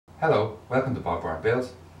Hello, welcome to Bob Byrne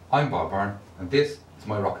Builds. I'm Bob Byrne and this is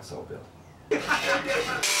my rocket stove build.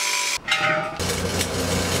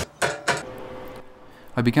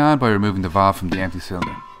 I began by removing the valve from the empty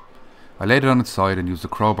cylinder. I laid it on its side and used the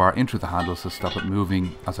crowbar into the handles to stop it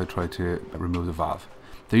moving as I tried to remove the valve.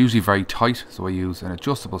 They're usually very tight, so I use an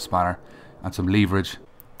adjustable spanner and some leverage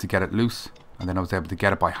to get it loose, and then I was able to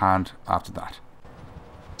get it by hand after that.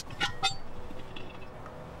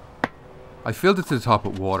 I filled it to the top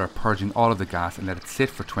with water, purging all of the gas, and let it sit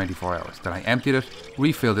for 24 hours. Then I emptied it,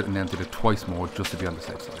 refilled it and emptied it twice more just to be on the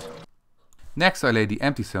safe side. Next I laid the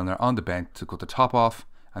empty cylinder on the bench to cut the top off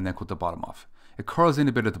and then cut the bottom off. It curls in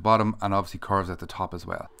a bit at the bottom and obviously curves at the top as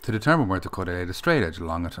well. To determine where to cut, I laid a straight edge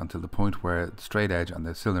along it until the point where the straight edge and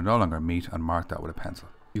the cylinder no longer meet, and marked that with a pencil.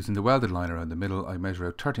 Using the welded line around the middle, I measure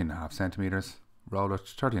out 13.5 centimeters, roll it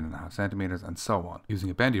 13.5 centimeters and so on. Using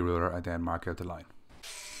a bendy ruler I then mark out the line.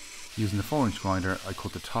 Using the 4-inch grinder I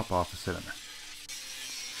cut the top off the cylinder.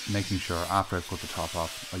 Making sure after I've cut the top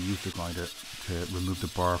off I use the grinder to remove the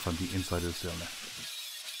burr from the inside of the cylinder.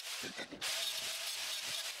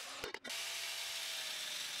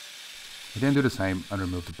 I then do the same and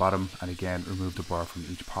remove the bottom, and again remove the burr from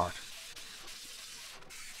each part.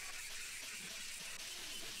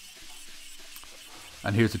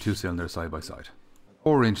 And here's the two cylinders side by side.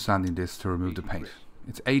 4-inch sanding disc to remove the paint.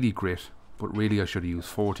 It's 80 grit, but really I should have used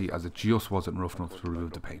 40 as it just wasn't rough enough to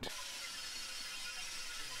remove the paint.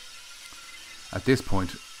 At this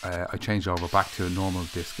point I changed over back to a normal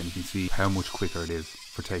disc, and you can see how much quicker it is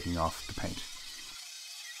for taking off the paint.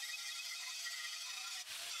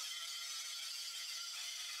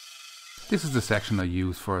 This is the section I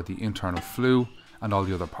use for the internal flue and all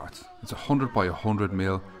the other parts. It's 100 by 100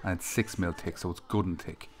 mil and it's 6 mil thick, so it's good and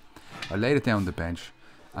thick. I laid it down on the bench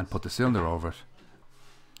and put the cylinder over it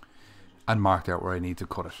and marked out where I need to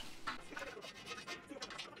cut it.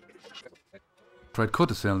 After I'd cut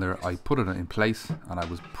the cylinder, I put it in place and I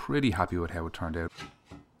was pretty happy with how it turned out.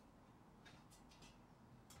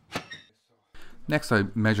 Next I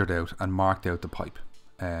measured out and marked out the pipe.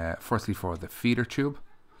 Firstly for the feeder tube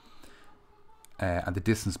and the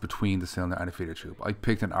distance between the cylinder and the feeder tube. I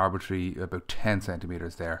picked an arbitrary about 10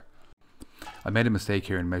 centimeters there. I made a mistake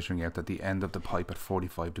here in measuring out at the end of the pipe at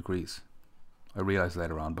 45 degrees. I realised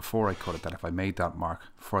later on, before I cut it, that if I made that mark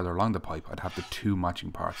further along the pipe, I'd have the two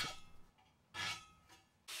matching parts.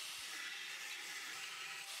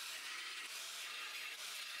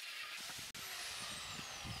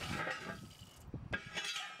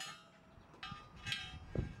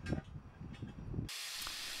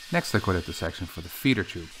 Next I cut out the section for the feeder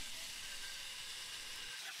tube.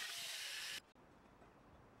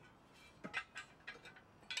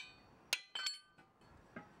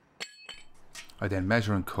 I then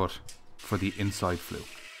measure and cut for the inside flue.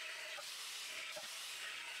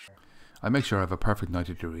 I make sure I have a perfect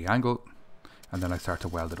 90-degree angle, and then I start to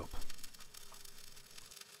weld it up.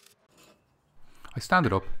 I stand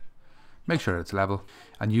it up, make sure it's level,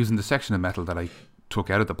 and using the section of metal that I took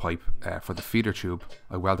out of the pipe for the feeder tube,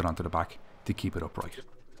 I weld it onto the back to keep it upright.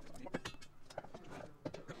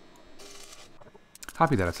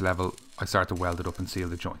 Happy that it's level, I start to weld it up and seal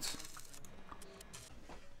the joints.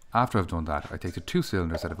 After I've done that, I take the two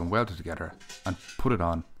cylinders that have been welded together and put it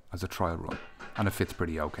on as a trial run, and it fits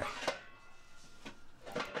pretty okay.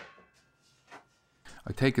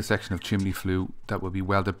 I take a section of chimney flue that will be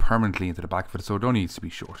welded permanently into the back of it, so it only needs to be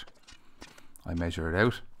short. I measure it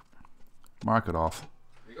out, mark it off,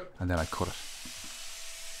 and then I cut it.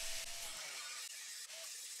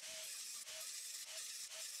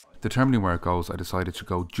 Determining where it goes, I decided to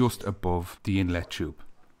go just above the inlet tube.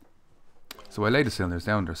 So I lay the cylinders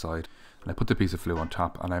down their side and I put the piece of flue on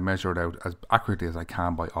top, and I measure it out as accurately as I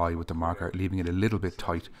can by eye with the marker, leaving it a little bit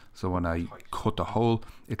tight so when I cut the hole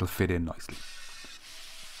it'll fit in nicely.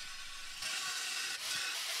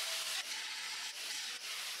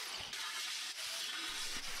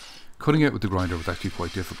 Cutting it with the grinder was actually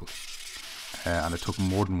quite difficult, and it took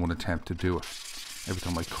more than one attempt to do it. Every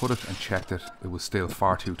time I cut it and checked it, it was still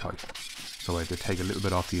far too tight, so I had to take a little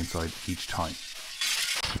bit off the inside each time.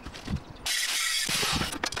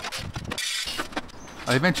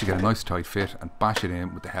 I eventually get a nice tight fit and bash it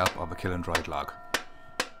in with the help of a kiln dried log.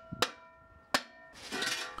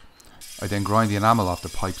 I then grind the enamel off the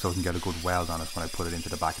pipe so I can get a good weld on it when I put it into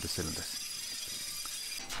the back of the cylinders.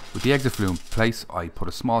 With the exit flue in place, I put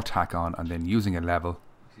a small tack on and then, using a level,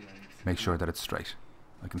 make sure that it's straight.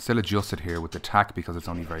 I can still adjust it here with the tack because it's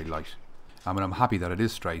only very light. And when I'm happy that it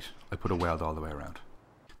is straight, I put a weld all the way around.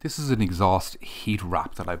 This is an exhaust heat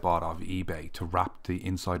wrap that I bought off eBay to wrap the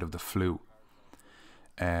inside of the flue.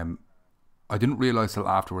 I didn't realise till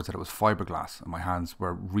afterwards that it was fiberglass and my hands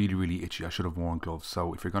were really itchy. I should have worn gloves.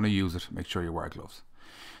 So if you're going to use it, make sure you wear gloves.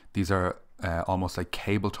 These are almost like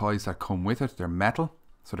cable ties that come with it. They're metal,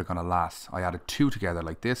 so they're going to last. I added 2 together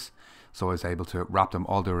like this, so I was able to wrap them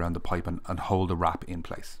all the way around the pipe and hold the wrap in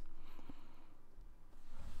place.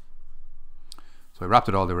 So I wrapped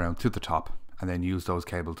it all the way around to the top and then used those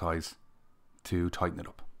cable ties to tighten it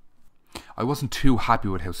up. I wasn't too happy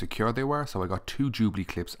with how secure they were, so I got 2 Jubilee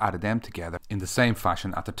clips, added them together in the same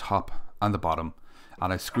fashion at the top and the bottom,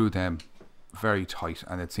 and I screwed them very tight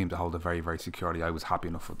and it seemed to hold it very securely. I was happy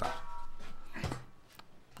enough with that.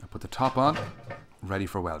 I put the top on, ready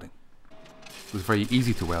for welding. It was very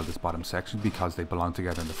easy to weld this bottom section because they belong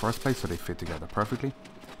together in the first place, so they fit together perfectly.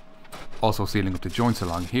 Also, sealing up the joints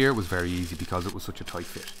along here was very easy because it was such a tight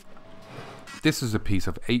fit. This is a piece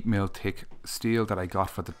of 8mm thick steel that I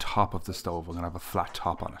got for the top of the stove. I'm going to have a flat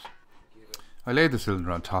top on it. I laid the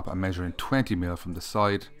cylinder on top and measuring 20mm from the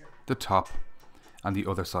side, the top and the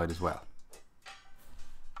other side as well.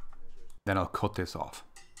 Then I'll cut this off.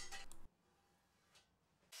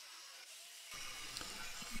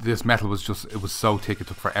 This metal was it was so thick it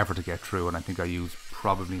took forever to get through, and I think I used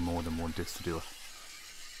probably more than 1 disc to do it.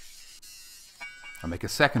 I make a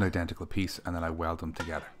second identical piece and then I weld them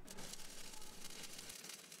together.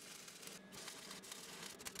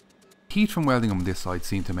 Heat from welding on this side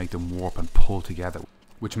seemed to make them warp and pull together,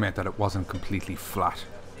 which meant that it wasn't completely flat.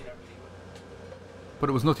 But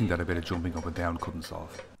it was nothing that a bit of jumping up and down couldn't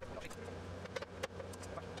solve.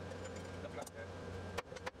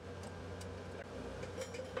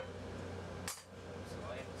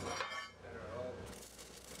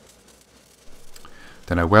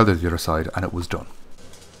 Then I welded the other side and it was done.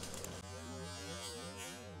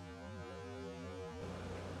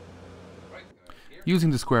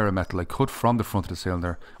 Using the square of metal I cut from the front of the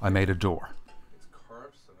cylinder, I made a door.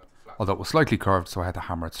 Although it was slightly curved, so I had to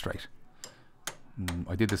hammer it straight.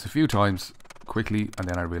 I did this a few times quickly and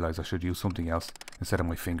then I realised I should use something else instead of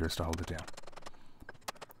my fingers to hold it down.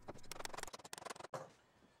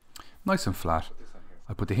 Nice and flat,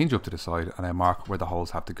 I put the hinge up to the side and I mark where the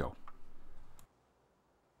holes have to go.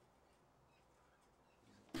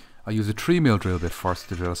 I used a 3mm drill bit first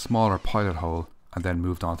to drill a smaller pilot hole and then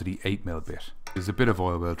moved on to the 8mm bit. There's a bit of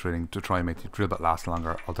oil well drilling to try and make the drill bit last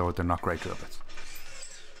longer, although they're not great drill bits.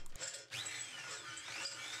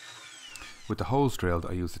 With the holes drilled,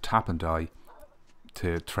 I used a tap and die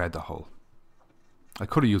to thread the hole. I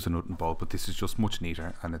could have used a nut and bolt, but this is just much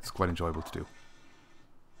neater and it's quite enjoyable to do.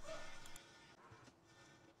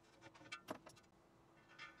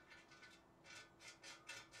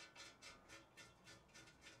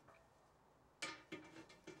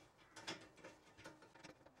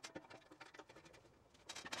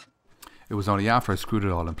 It was only after I screwed it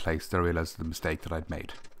all in place that I realised the mistake that I'd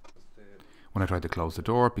made. When I tried to close the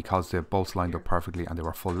door, because the bolts lined up perfectly and they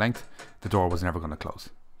were full length, the door was never going to close.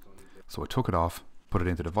 So I took it off, put it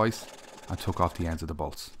into the vise and took off the ends of the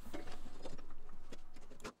bolts.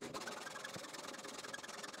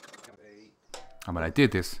 And when I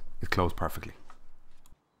did this, it closed perfectly.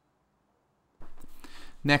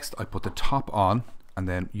 Next I put the top on and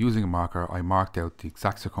then using a marker I marked out the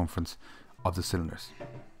exact circumference of the cylinders.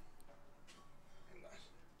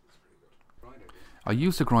 I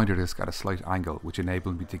used the grinder disc at a slight angle, which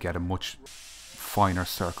enabled me to get a much finer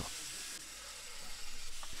circle.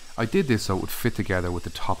 I did this so it would fit together with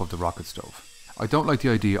the top of the rocket stove. I don't like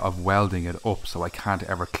the idea of welding it up so I can't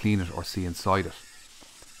ever clean it or see inside it.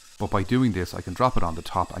 But by doing this I can drop it on the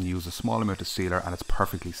top and use a small amount of sealer and it's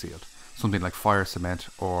perfectly sealed. Something like fire cement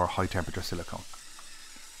or high temperature silicone.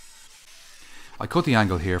 I cut the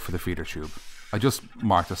angle here for the feeder tube. I just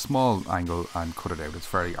marked a small angle and cut it out. It's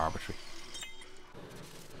very arbitrary.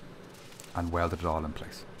 And welded it all in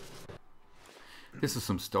place. This is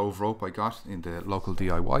some stove rope I got in the local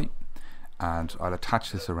DIY and I'll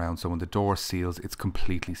attach this around so when the door seals it's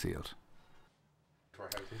completely sealed.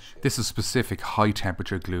 This is specific high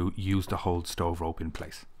temperature glue used to hold stove rope in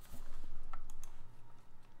place.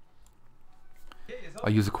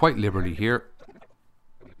 I use it quite liberally here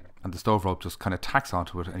and the stove rope just kind of tacks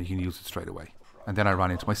onto it and you can use it straight away. And then I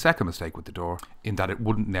ran into my second mistake with the door in that it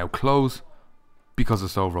wouldn't now close because the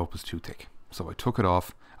stove rope was too thick. So I took it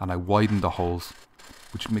off and I widened the holes,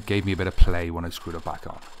 which gave me a bit of play when I screwed it back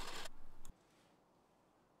on.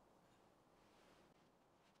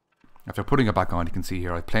 After putting it back on, you can see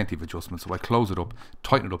here I have plenty of adjustments, so I close it up,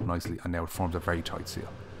 tighten it up nicely and now it forms a very tight seal.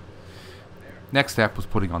 Next step was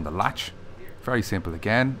putting on the latch. Very simple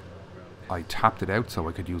again. I tapped it out so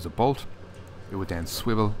I could use a bolt. It would then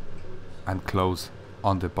swivel and close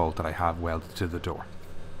on the bolt that I have welded to the door.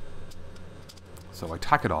 So I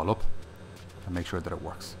tack it all up and make sure that it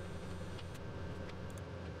works.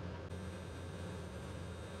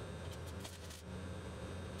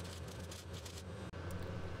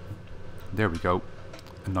 There we go,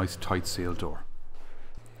 a nice tight sealed door.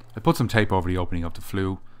 I put some tape over the opening of the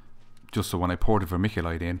flue, just so when I pour the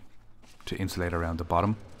vermiculite in to insulate around the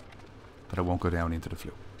bottom, that it won't go down into the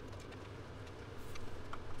flue.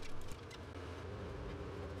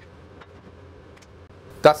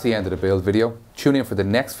 That's the end of the build video. Tune in for the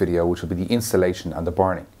next video, which will be the installation and the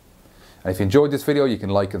burning. And if you enjoyed this video, you can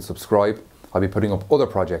like and subscribe. I'll be putting up other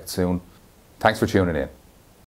projects soon. Thanks for tuning in.